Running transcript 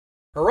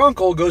Her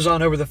uncle goes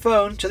on over the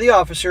phone to the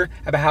officer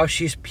about how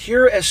she's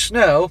pure as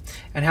snow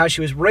and how she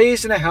was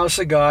raised in a house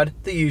of God,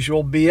 the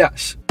usual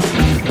BS.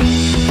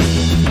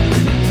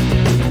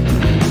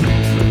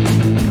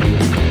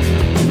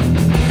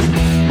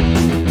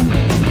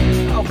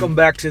 Welcome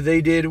back to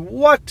They Did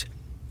What?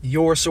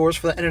 Your source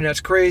for the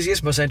internet's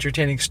craziest, most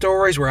entertaining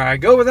stories, where I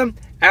go with them,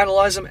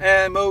 analyze them,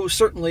 and most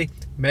certainly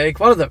make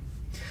fun of them.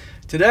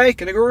 Today,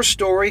 going to go over a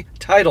story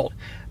titled,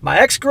 "My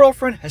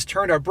Ex-Girlfriend Has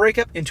Turned Our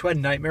Breakup into a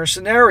Nightmare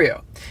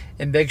Scenario."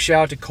 And big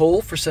shout out to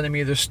Cole for sending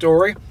me this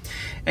story.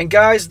 And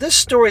guys, this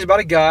story is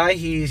about a guy.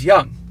 He's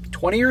young,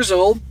 20 years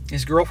old.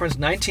 His girlfriend's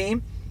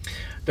 19.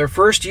 Their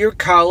first year of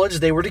college,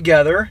 they were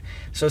together,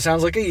 so it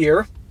sounds like a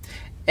year.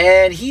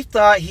 And he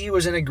thought he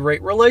was in a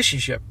great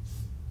relationship.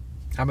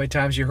 How many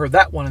times you heard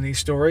that one in these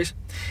stories?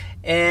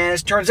 And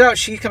as it turns out,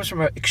 she comes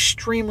from an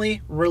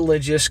extremely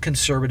religious,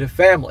 conservative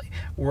family,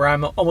 where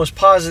I'm almost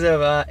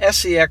positive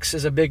sex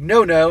is a big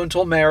no-no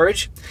until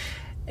marriage,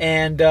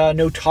 and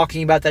no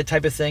talking about that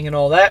type of thing and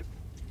all that.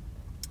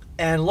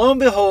 And lo and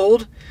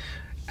behold,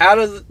 out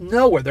of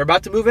nowhere, they're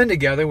about to move in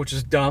together, which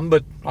is dumb,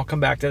 but I'll come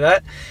back to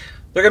that.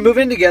 They're going to move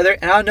in together,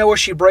 and out of nowhere,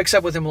 she breaks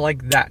up with him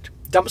like that.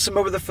 Dumps him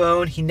over the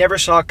phone. He never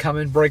saw it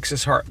coming, breaks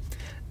his heart.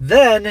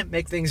 Then,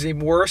 make things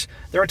even worse,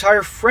 their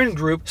entire friend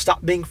group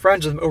stopped being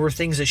friends with him over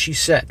things that she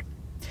said.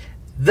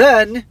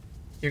 Then,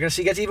 you're going to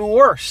see it gets even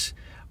worse,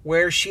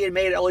 where she had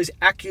made all these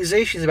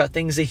accusations about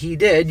things that he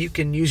did. You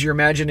can use your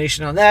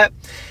imagination on that.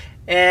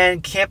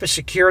 And campus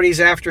security's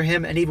after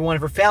him, and even one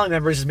of her family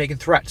members is making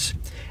threats.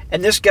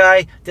 And this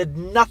guy did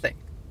nothing.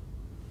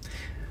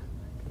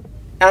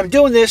 And I'm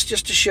doing this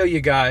just to show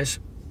you guys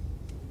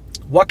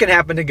what can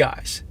happen to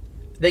guys.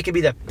 They can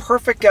be the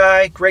perfect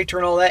guy, great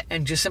turn, all that,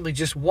 and just simply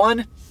just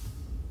one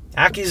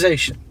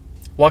accusation.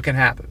 What can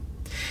happen?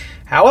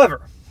 However,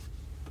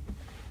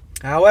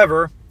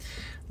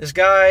 this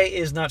guy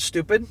is not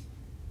stupid.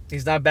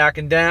 He's not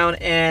backing down,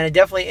 and it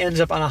definitely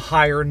ends up on a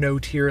higher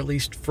note here, at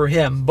least for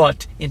him,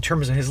 but in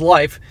terms of his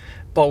life.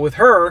 But with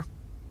her,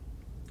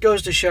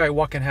 goes to show you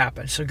what can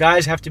happen. So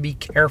guys have to be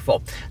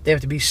careful. They have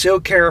to be so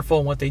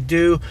careful in what they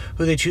do,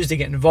 who they choose to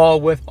get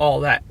involved with, all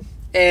that.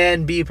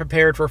 And be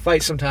prepared for a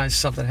fight sometimes if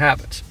something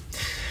happens.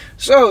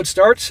 So it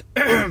starts.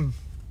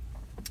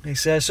 He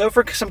says, so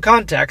for some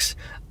context,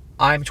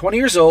 I'm 20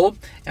 years old,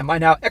 and my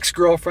now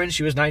ex-girlfriend,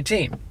 she was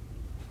 19.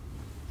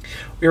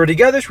 We were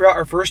together throughout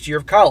our first year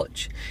of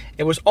college.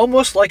 It was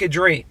almost like a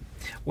dream.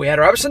 We had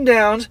our ups and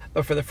downs,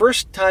 but for the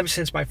first time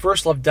since my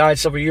first love died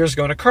several years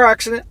ago in a car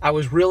accident, I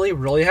was really,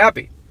 really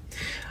happy.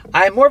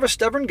 I am more of a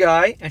stubborn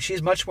guy, and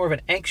she's much more of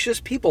an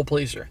anxious people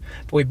pleaser,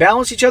 but we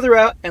balanced each other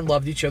out and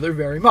loved each other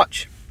very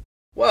much.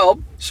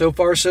 Well, so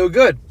far so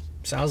good.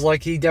 Sounds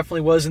like he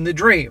definitely was in the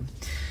dream.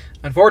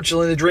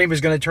 Unfortunately, the dream is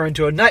going to turn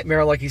into a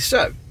nightmare, like he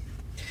said.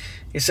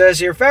 He says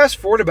here, fast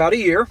forward about a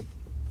year.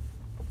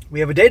 We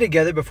have a day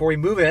together before we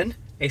move in,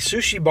 a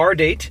sushi bar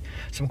date,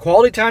 some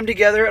quality time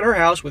together at her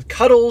house with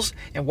cuddles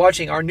and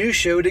watching our new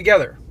show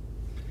together.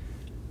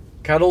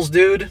 Cuddles,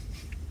 dude.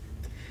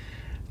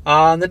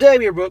 On the day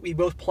we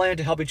both plan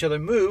to help each other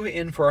move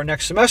in for our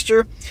next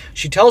semester,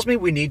 she tells me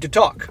we need to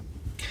talk.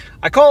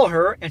 I call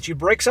her, and she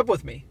breaks up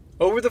with me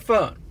over the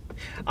phone.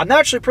 I'm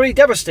naturally pretty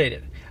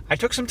devastated. I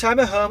took some time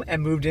at home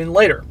and moved in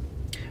later.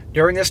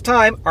 During this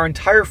time, our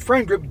entire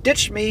friend group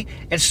ditched me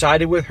and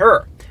sided with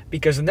her,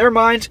 because in their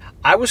minds,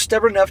 I was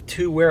stubborn enough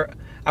to where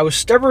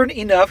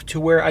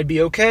I'd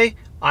be okay.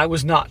 I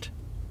was not.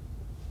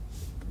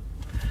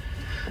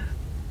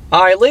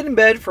 I laid in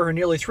bed for her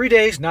nearly 3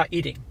 days not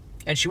eating,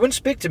 and she wouldn't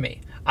speak to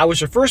me. I was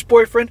her first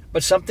boyfriend,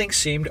 but something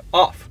seemed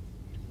off.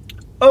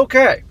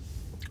 Okay,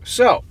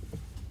 so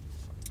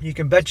you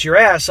can bet your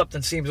ass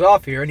something seems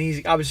off here, and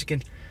he obviously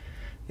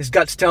his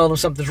gut's telling him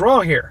something's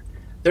wrong here.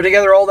 They're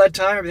together all that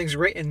time, everything's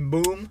great, and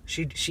boom,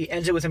 she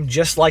ends it with him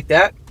just like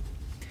that.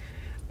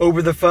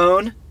 Over the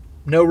phone,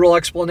 no real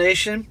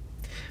explanation.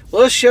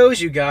 Well, this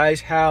shows you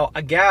guys how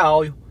a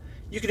gal,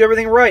 you can do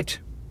everything right.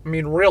 I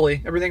mean,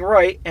 really, everything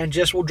right, and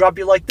just will drop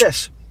you like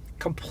this.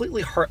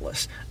 Completely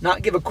heartless.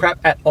 Not give a crap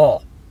at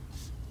all.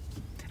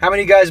 How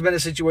many guys have been in a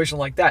situation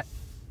like that?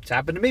 It's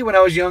happened to me when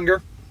I was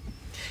younger.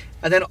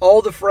 And then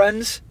all the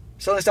friends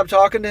suddenly stopped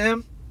talking to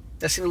him.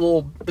 That seemed a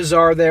little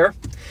bizarre there.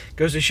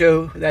 Goes to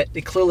show that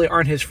they clearly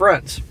aren't his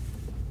friends.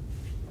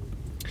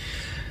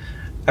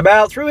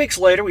 About 3 weeks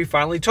later, we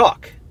finally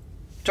talk.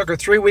 Took her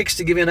 3 weeks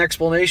to give me an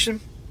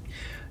explanation.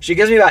 She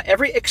gives me about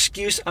every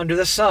excuse under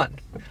the sun.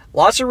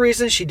 Lots of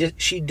reasons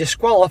she'd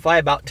disqualify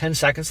about 10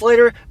 seconds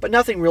later, but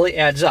nothing really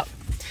adds up.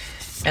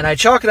 And I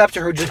chalk it up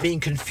to her just being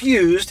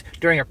confused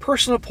during a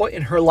personal point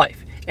in her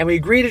life. And we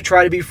agree to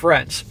try to be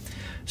friends.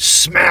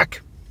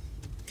 Smack!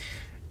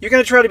 You're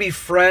going to try to be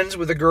friends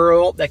with a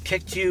girl that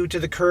kicked you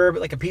to the curb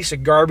like a piece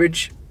of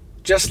garbage,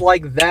 just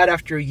like that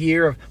after a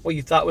year of what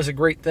you thought was a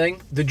great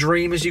thing, the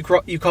dream as you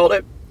called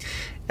it.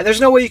 And there's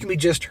no way you can be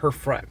just her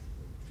friend.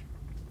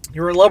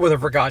 You're in love with her,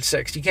 for God's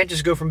sakes. You can't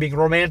just go from being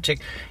romantic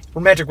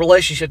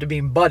relationship to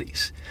being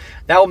buddies.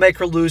 That will make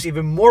her lose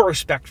even more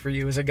respect for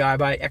you as a guy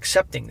by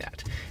accepting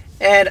that.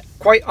 And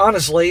quite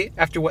honestly,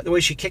 after the way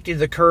she kicked you to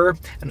the curb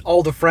and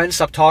all the friends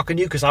stopped talking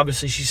to you because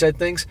obviously she said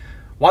things,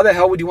 why the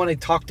hell would you want to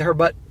talk to her?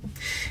 But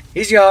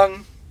he's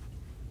young,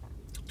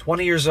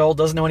 20 years old,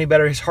 doesn't know any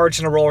better. His heart's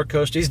in a roller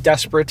coaster. He's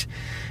desperate,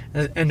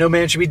 and no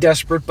man should be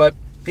desperate, but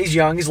he's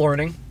young, he's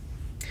learning.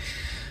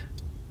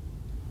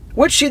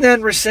 Which she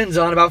then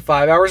rescinds on about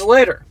 5 hours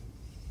later.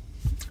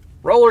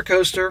 Roller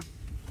coaster.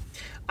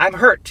 I'm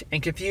hurt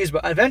and confused,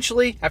 but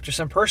eventually, after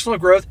some personal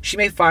growth, she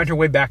may find her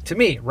way back to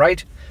me,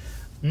 right?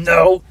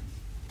 No.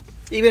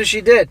 Even if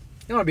she did,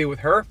 you don't want to be with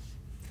her.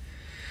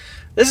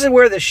 This is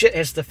where the shit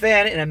hits the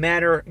fan in a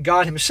manner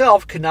God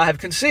himself could not have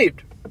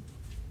conceived.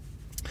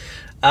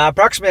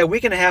 Approximately a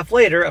week and a half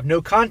later, of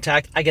no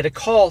contact, I get a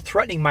call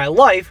threatening my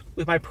life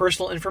with my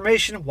personal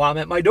information while I'm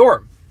at my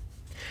dorm.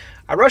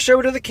 I rush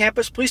over to the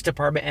campus police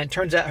department, and it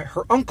turns out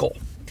her uncle.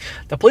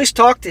 The police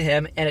talk to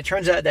him, and it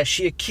turns out that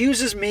she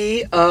accuses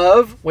me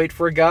of, wait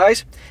for it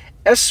guys,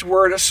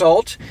 S-word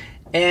assault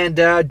and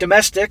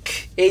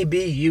domestic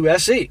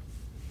abuse.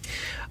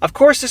 Of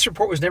course, this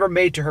report was never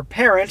made to her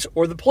parents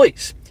or the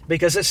police,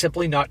 because it's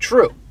simply not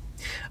true.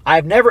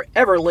 I've never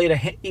ever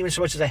laid even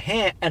so much as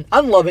an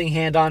unloving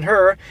hand on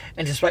her,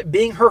 and despite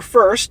being her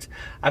first,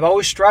 I've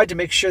always strived to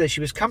make sure that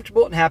she was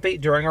comfortable and happy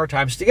during our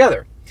times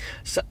together.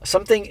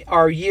 Something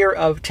our year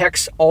of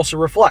texts also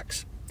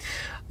reflects.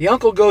 The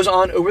uncle goes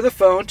on over the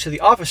phone to the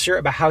officer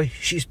about how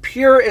she's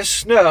pure as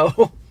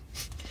snow,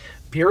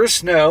 pure as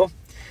snow,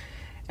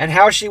 and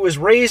how she was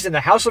raised in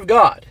the house of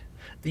God.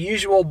 The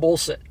usual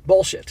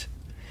bullshit.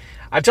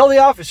 I tell the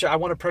officer I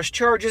want to press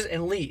charges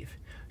and leave.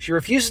 She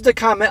refuses to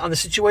comment on the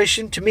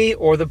situation to me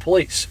or the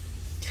police.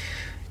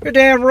 You're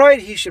damn right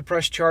he should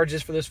press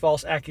charges for those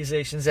false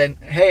accusations. And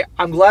hey,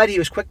 I'm glad he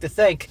was quick to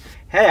think,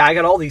 hey, I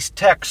got all these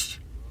text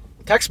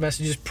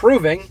messages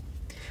proving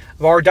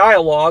of our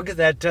dialogue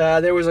that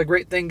there was a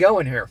great thing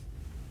going here.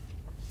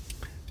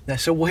 Now,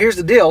 so, well, here's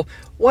the deal.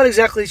 What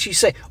exactly did she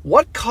say?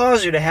 What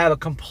caused her to have a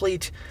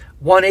complete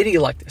 180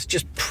 like this?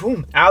 Just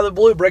boom, out of the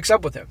blue, breaks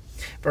up with him.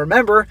 But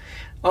remember,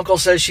 Uncle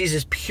says she's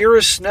as pure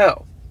as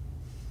snow.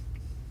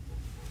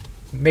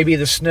 Maybe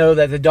the snow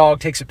that the dog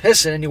takes a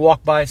piss in and you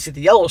walk by and see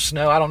the yellow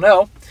snow. I don't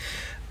know.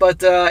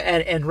 But,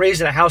 and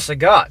raised in a house of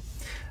God.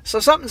 So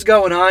something's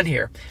going on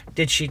here.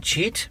 Did she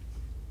cheat?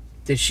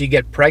 Did she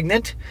get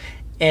pregnant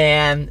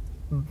and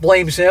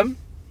blames him?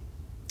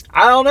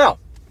 I don't know.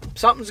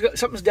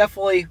 Something's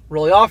definitely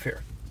really off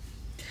here.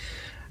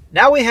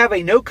 Now we have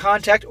a no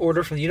contact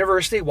order from the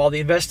university while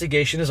the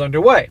investigation is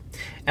underway.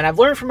 And I've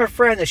learned from a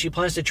friend that she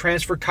plans to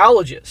transfer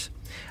colleges.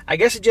 I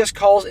guess it just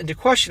calls into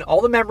question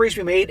all the memories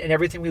we made and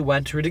everything we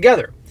went through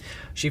together.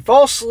 She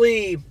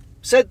falsely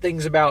said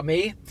things about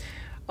me,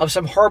 of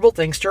some horrible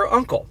things to her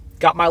uncle,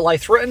 got my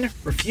life threatened,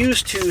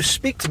 refused to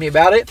speak to me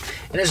about it,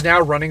 and is now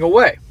running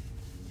away.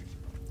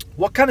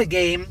 What kind of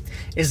game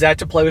is that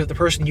to play with the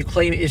person you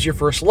claim is your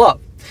first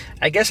love?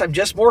 I guess I'm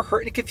just more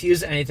hurt and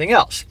confused than anything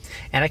else.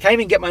 And I can't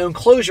even get my own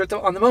closure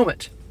on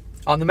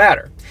the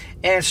matter.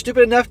 And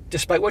stupid enough,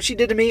 despite what she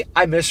did to me,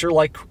 I miss her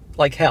like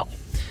hell.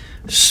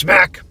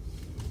 Smack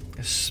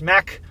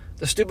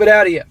the stupid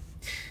out of you.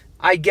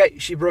 I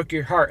get she broke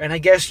your heart, and I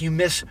guess you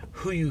miss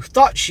who you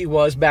thought she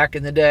was back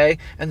in the day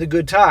and the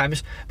good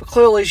times, but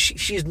clearly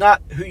she's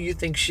not who you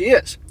think she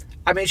is.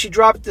 I mean, she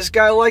dropped this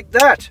guy like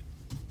that.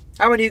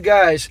 How many of you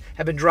guys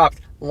have been dropped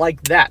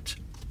like that?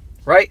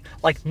 Right?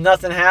 Like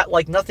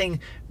nothing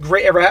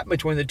great ever happened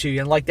between the two of you,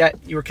 and like that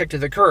you were kicked to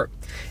the curb.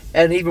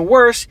 And even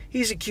worse,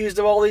 he's accused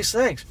of all these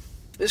things.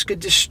 This could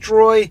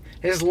destroy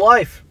his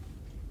life.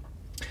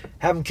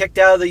 Have him kicked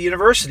out of the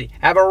university.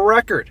 Have a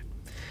record.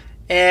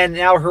 And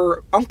now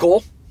her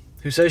uncle,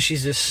 who says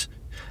she's this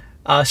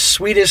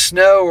sweet as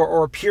snow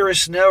or pure as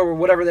snow or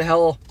whatever the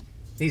hell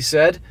he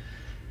said,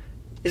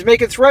 is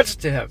making threats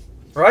to him.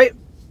 Right?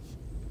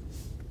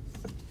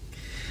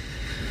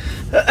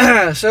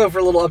 So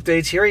for little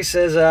updates here, he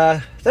says,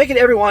 thank you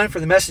to everyone for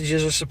the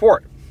messages of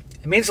support.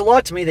 It means a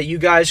lot to me that you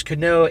guys could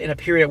know in a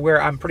period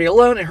where I'm pretty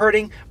alone and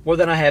hurting more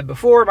than I have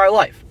before in my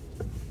life.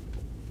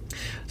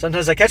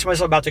 Sometimes I catch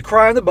myself about to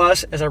cry on the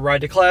bus as I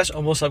ride to class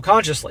almost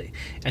subconsciously.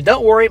 And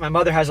don't worry, my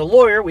mother has a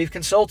lawyer we've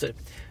consulted.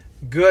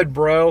 Good,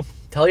 bro.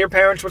 Tell your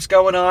parents what's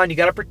going on. You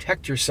got to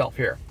protect yourself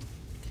here.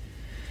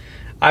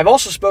 I've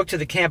also spoke to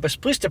the campus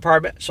police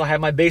department, so I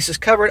have my bases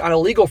covered on a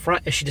legal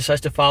front if she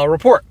decides to file a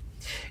report.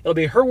 It'll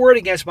be her word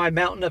against my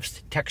mountain of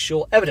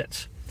textual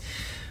evidence.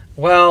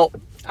 Well,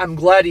 I'm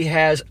glad he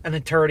has an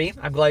attorney.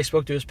 I'm glad he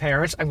spoke to his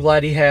parents. I'm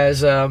glad he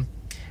has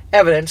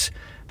evidence.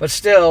 But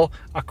still,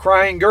 a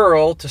crying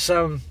girl to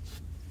some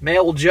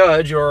male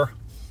judge or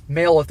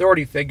male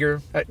authority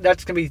figure,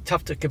 that's going to be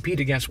tough to compete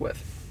against with.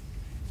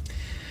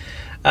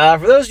 For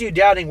those of you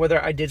doubting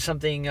whether I did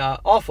something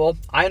awful,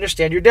 I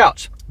understand your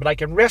doubts. But I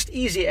can rest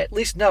easy at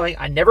least knowing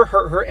I never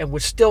hurt her and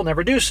would still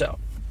never do so.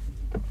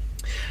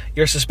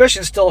 Your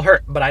suspicions still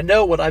hurt, but I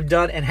know what I've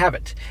done and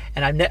haven't.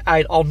 And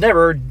I'll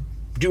never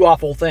do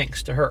awful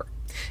things to her.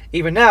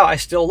 Even now, I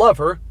still love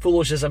her,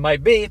 foolish as I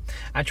might be.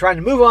 I'm trying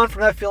to move on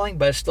from that feeling,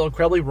 but it's still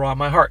incredibly raw in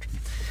my heart.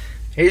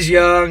 He's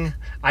young.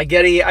 I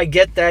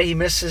get that he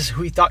misses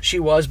who he thought she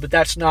was, but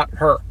that's not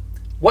her.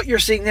 What you're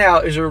seeing now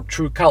is her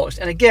true colors.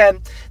 And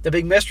again, the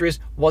big mystery is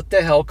what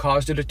the hell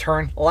caused her to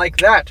turn like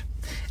that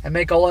and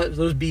make all of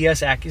those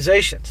BS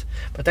accusations.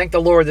 But thank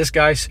the Lord, this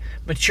guy's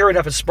mature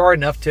enough and smart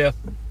enough to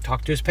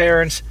talk to his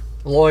parents,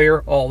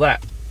 lawyer, all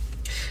that.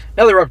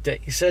 Another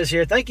update. He says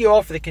here, thank you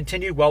all for the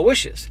continued well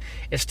wishes.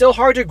 It's still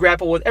hard to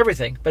grapple with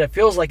everything, but it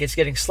feels like it's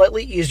getting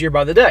slightly easier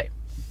by the day.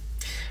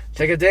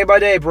 Take it day by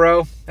day,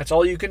 bro. That's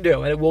all you can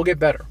do, and it will get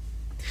better.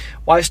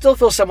 While I still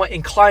feel somewhat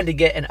inclined to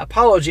get an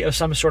apology of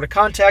some sort of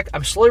contact,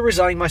 I'm slowly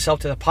resigning myself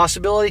to the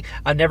possibility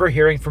of never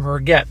hearing from her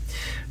again.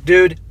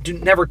 Dude,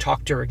 never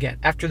talk to her again.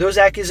 After those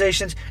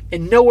accusations,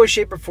 in no way,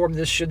 shape, or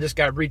form should this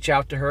guy reach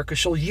out to her, because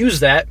she'll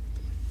use that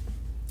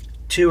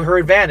to her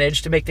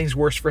advantage to make things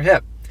worse for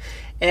him.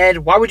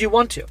 And why would you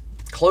want to?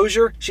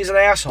 Closure? She's an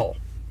asshole.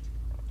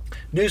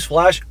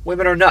 Newsflash,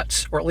 women are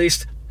nuts, or at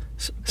least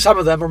some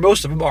of them, or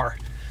most of them are.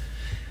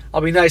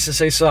 I'll be nice and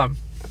say some.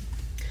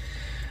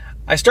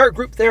 I start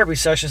group therapy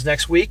sessions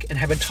next week and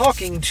have been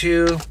talking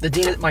to the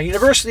dean at my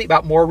university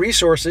about more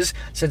resources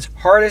since,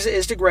 hard as it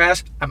is to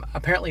grasp, I'm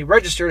apparently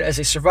registered as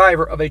a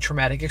survivor of a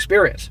traumatic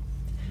experience.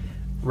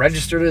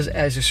 Registered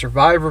as a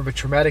survivor of a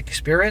traumatic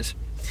experience?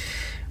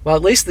 Well,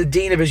 at least the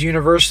dean of his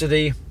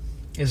university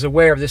is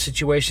aware of this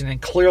situation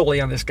and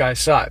clearly on this guy's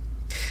side.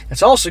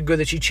 It's also good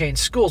that she changed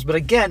schools, but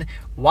again,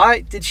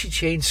 why did she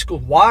change school?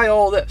 Why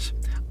all this?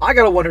 I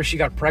gotta wonder if she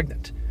got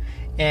pregnant.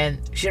 And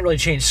she didn't really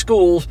change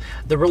schools.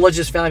 The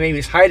religious family maybe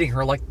is hiding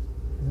her like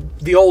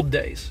the old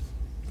days.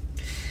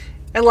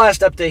 And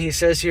last update, he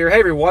says here,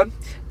 hey everyone,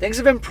 things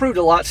have improved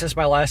a lot since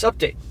my last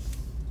update.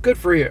 Good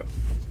for you.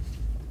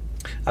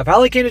 I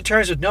finally came to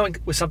terms with knowing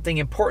with something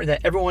important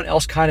that everyone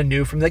else kind of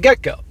knew from the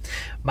get-go.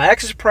 My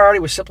ex's priority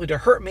was simply to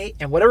hurt me,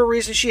 and whatever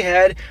reason she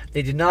had,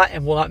 they did not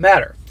and will not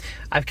matter.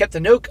 I've kept the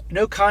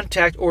no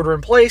contact order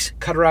in place,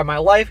 cut her out of my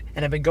life,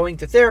 and have been going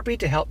to therapy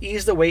to help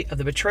ease the weight of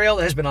the betrayal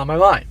that has been on my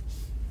mind.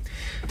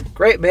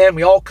 Great, man.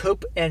 We all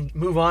cope and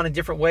move on in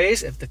different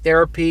ways. If the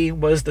therapy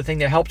was the thing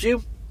that helped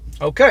you,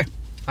 okay.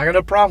 I got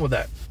no problem with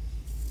that.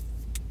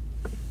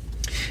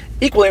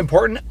 Equally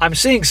important, I'm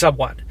seeing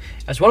someone.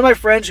 As one of my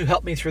friends who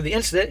helped me through the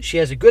incident, she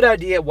has a good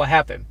idea of what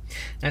happened.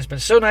 And it's been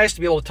so nice to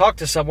be able to talk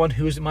to someone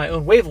who's in my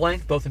own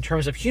wavelength, both in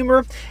terms of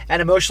humor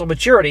and emotional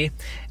maturity,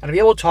 and to be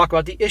able to talk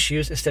about the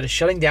issues instead of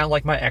shutting down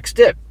like my ex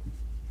did.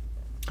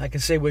 I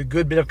can say with a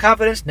good bit of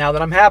confidence now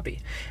that I'm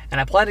happy,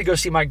 and I plan to go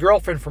see my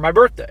girlfriend for my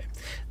birthday.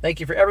 Thank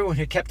you for everyone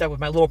who kept up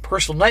with my little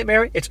personal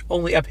nightmare. It's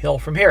only uphill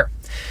from here.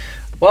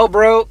 Well,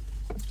 bro,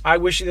 I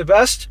wish you the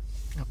best.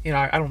 You know,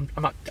 I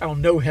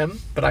don't know him,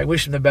 but I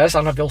wish him the best. I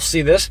don't know if he'll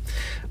see this,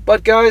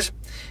 but guys,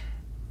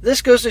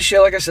 this goes to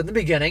show, like I said in the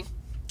beginning,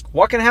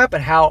 what can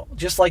happen. How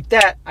just like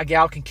that, a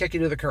gal can kick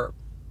you to the curb.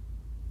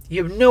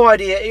 You have no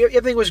idea.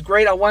 Everything was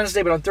great on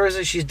Wednesday, but on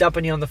Thursday she's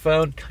dumping you on the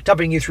phone,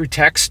 dumping you through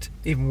text,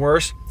 even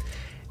worse.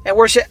 And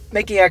we're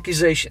making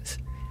accusations.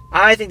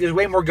 I think there's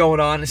way more going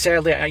on, and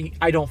sadly,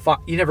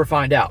 you never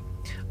find out.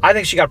 I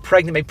think she got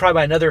pregnant, maybe probably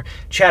by another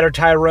chatter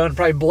Tyrone,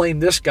 probably blame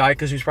this guy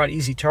because he's probably an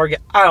easy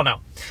target. I don't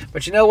know.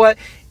 But you know what?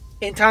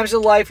 In times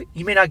of life,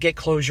 you may not get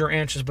closure or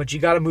answers, but you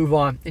got to move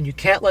on, and you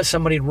can't let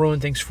somebody ruin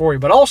things for you.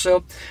 But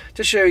also,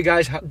 to show you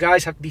guys,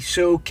 guys have to be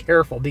so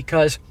careful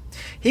because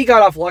he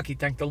got off lucky,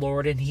 thank the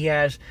Lord, and he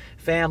has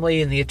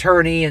family and the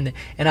attorney and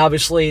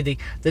obviously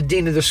the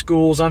dean of the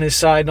schools on his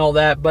side and all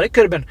that, but it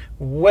could have been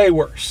way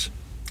worse.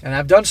 And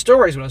I've done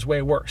stories when it was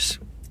way worse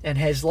and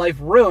his life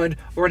ruined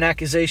over an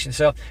accusation.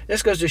 So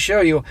this goes to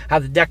show you how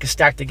the deck is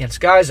stacked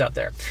against guys out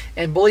there.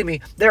 And believe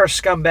me, there are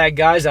scumbag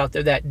guys out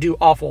there that do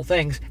awful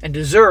things and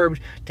deserve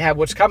to have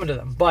what's coming to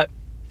them. But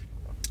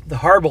the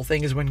horrible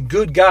thing is when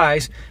good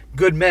guys,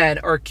 good men,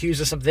 are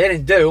accused of something they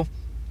didn't do,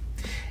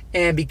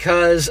 and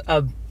because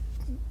of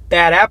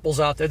bad apples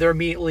out there, they're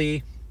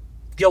immediately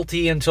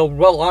guilty until,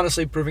 well,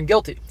 honestly proven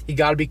guilty. You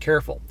got to be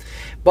careful.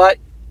 But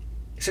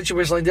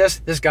situation like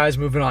this guy's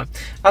moving on.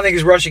 I think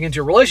he's rushing into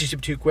a relationship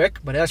too quick,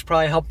 but that's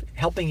probably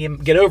helping him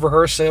get over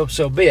her, so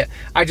be it.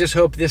 I just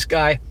hope this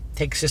guy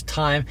takes his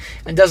time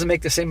and doesn't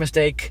make the same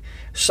mistake,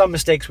 some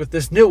mistakes with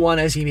this new one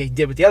as he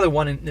did with the other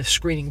one in the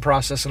screening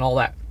process and all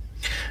that.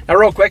 Now,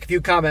 real quick, a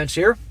few comments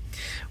here.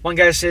 One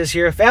guy says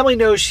here, family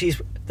knows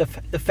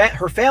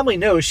her family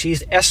knows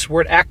she's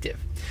S-word active.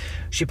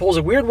 She pulls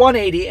a weird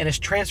 180 and is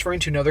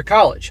transferring to another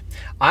college.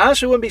 I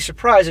honestly wouldn't be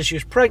surprised if she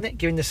was pregnant,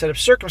 given the set of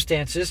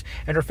circumstances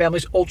and her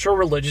family's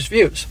ultra-religious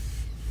views.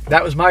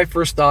 That was my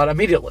first thought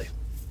immediately.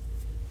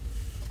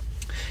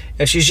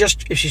 If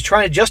she's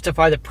trying to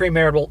justify the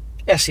premarital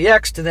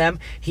sex to them,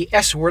 he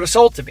S-word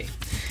assaulted me,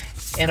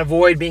 and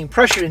avoid being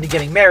pressured into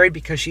getting married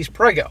because she's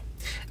preggo.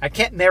 I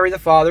can't marry the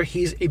father;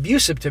 he's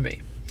abusive to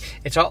me.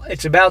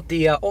 It's about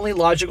the only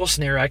logical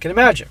scenario I can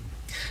imagine.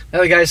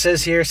 Another guy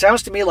says here,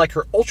 sounds to me like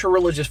her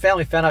ultra-religious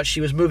family found out she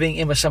was moving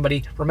in with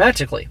somebody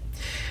romantically.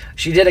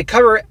 She did a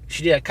cover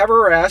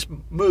her ass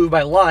move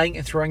by lying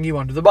and throwing you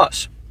under the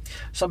bus.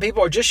 Some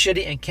people are just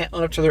shitty and can't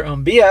own up to their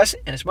own BS,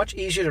 and it's much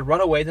easier to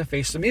run away than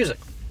face the music.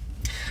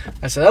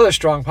 That's another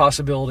strong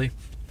possibility.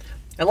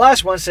 And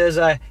last one says,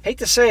 I hate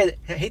to say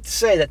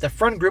that the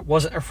friend group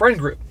wasn't a friend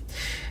group.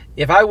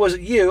 If I was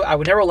you, I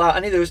would never allow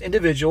any of those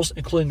individuals,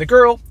 including the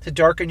girl, to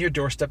darken your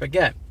doorstep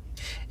again.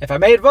 If I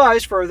may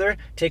advise further,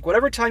 take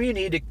whatever time you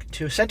need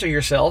to center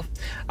yourself.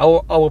 I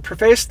will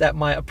preface that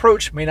my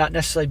approach may not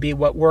necessarily be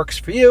what works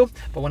for you,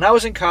 but when I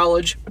was in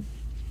college,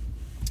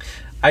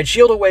 I'd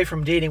shield away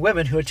from dating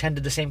women who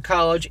attended the same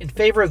college in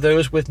favor of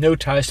those with no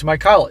ties to my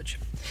college.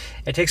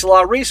 It takes a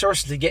lot of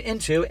resources to get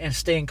into and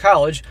stay in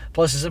college,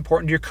 plus it's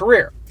important to your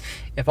career.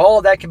 If all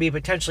of that can be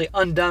potentially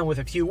undone with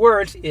a few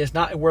words, it is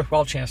not a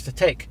worthwhile chance to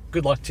take.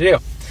 Good luck to you.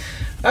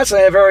 That's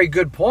a very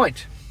good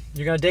point.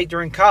 You're going to date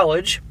during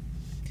college,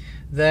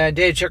 then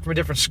date a chick from a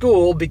different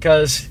school,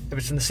 because if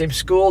it's in the same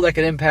school, that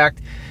could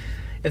impact,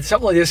 if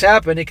something like this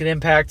happened, it could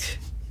impact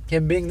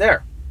him being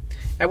there.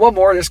 And one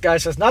more, this guy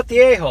says, not the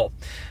a-hole,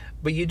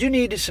 but you do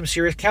need some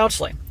serious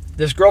counseling.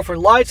 This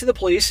girlfriend lied to the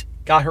police,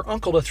 got her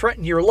uncle to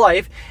threaten your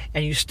life,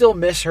 and you still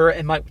miss her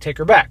and might take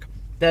her back.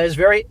 That is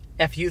very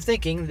F-you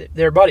thinking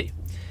there, buddy.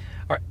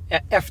 Or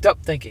F'd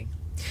up thinking.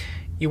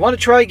 You want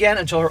to try again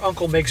until her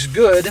uncle makes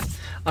good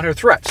on her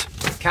threats.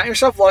 Count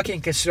yourself lucky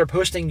and consider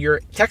posting your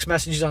text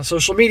messages on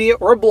social media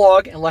or a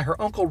blog and let her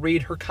uncle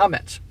read her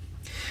comments.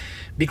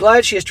 Be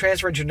glad she has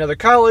transferred to another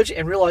college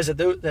and realize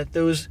that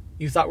those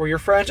you thought were your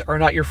friends are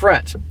not your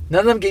friends. None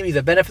of them gave you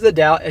the benefit of the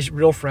doubt as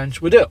real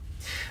friends would do.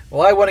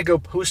 Well, I wouldn't go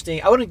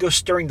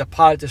stirring the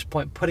pot at this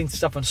point, putting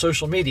stuff on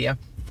social media,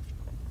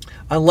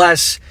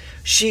 unless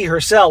she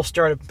herself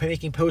started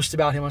making posts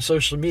about him on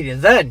social media.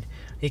 Then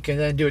he can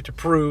then do it to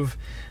prove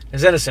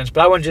his innocence.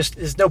 But I wouldn't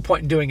there's no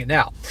point in doing it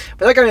now.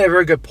 But that guy made a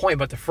very good point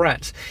about the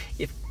friends.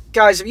 If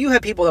you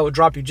have people that would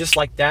drop you just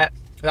like that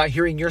without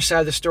hearing your side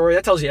of the story,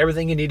 that tells you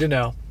everything you need to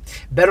know.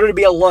 Better to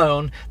be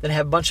alone than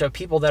have a bunch of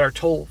people that are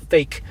total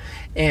fake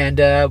and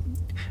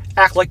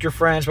act like your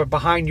friends, but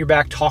behind your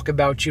back talk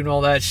about you and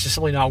all that. It's just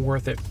simply not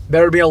worth it.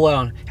 Better to be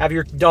alone. Have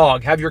your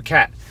dog, have your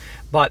cat.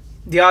 But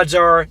the odds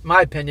are, in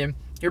my opinion,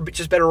 you're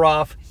just better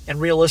off and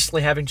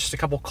realistically having just a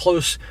couple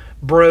close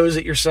bros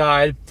at your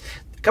side.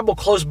 A couple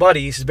close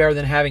buddies is better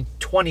than having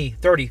 20,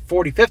 30,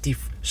 40, 50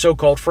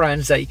 so-called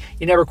friends that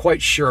you're never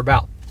quite sure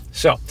about.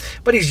 So,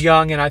 but he's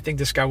young, and I think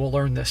this guy will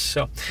learn this.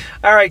 So,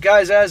 all right,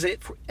 guys, that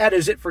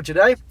is it for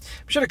today. Be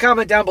sure to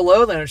comment down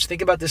below. Let us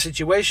think about this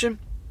situation.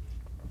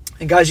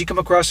 And guys, you come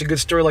across a good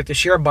story like to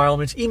share, by all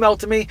means, email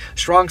to me,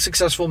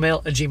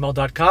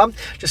 strongsuccessfulmale@gmail.com.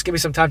 Just give me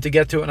some time to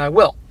get to it, and I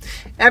will.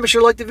 And be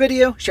sure to like the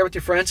video, share with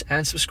your friends,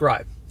 and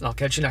subscribe. And I'll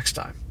catch you next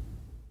time.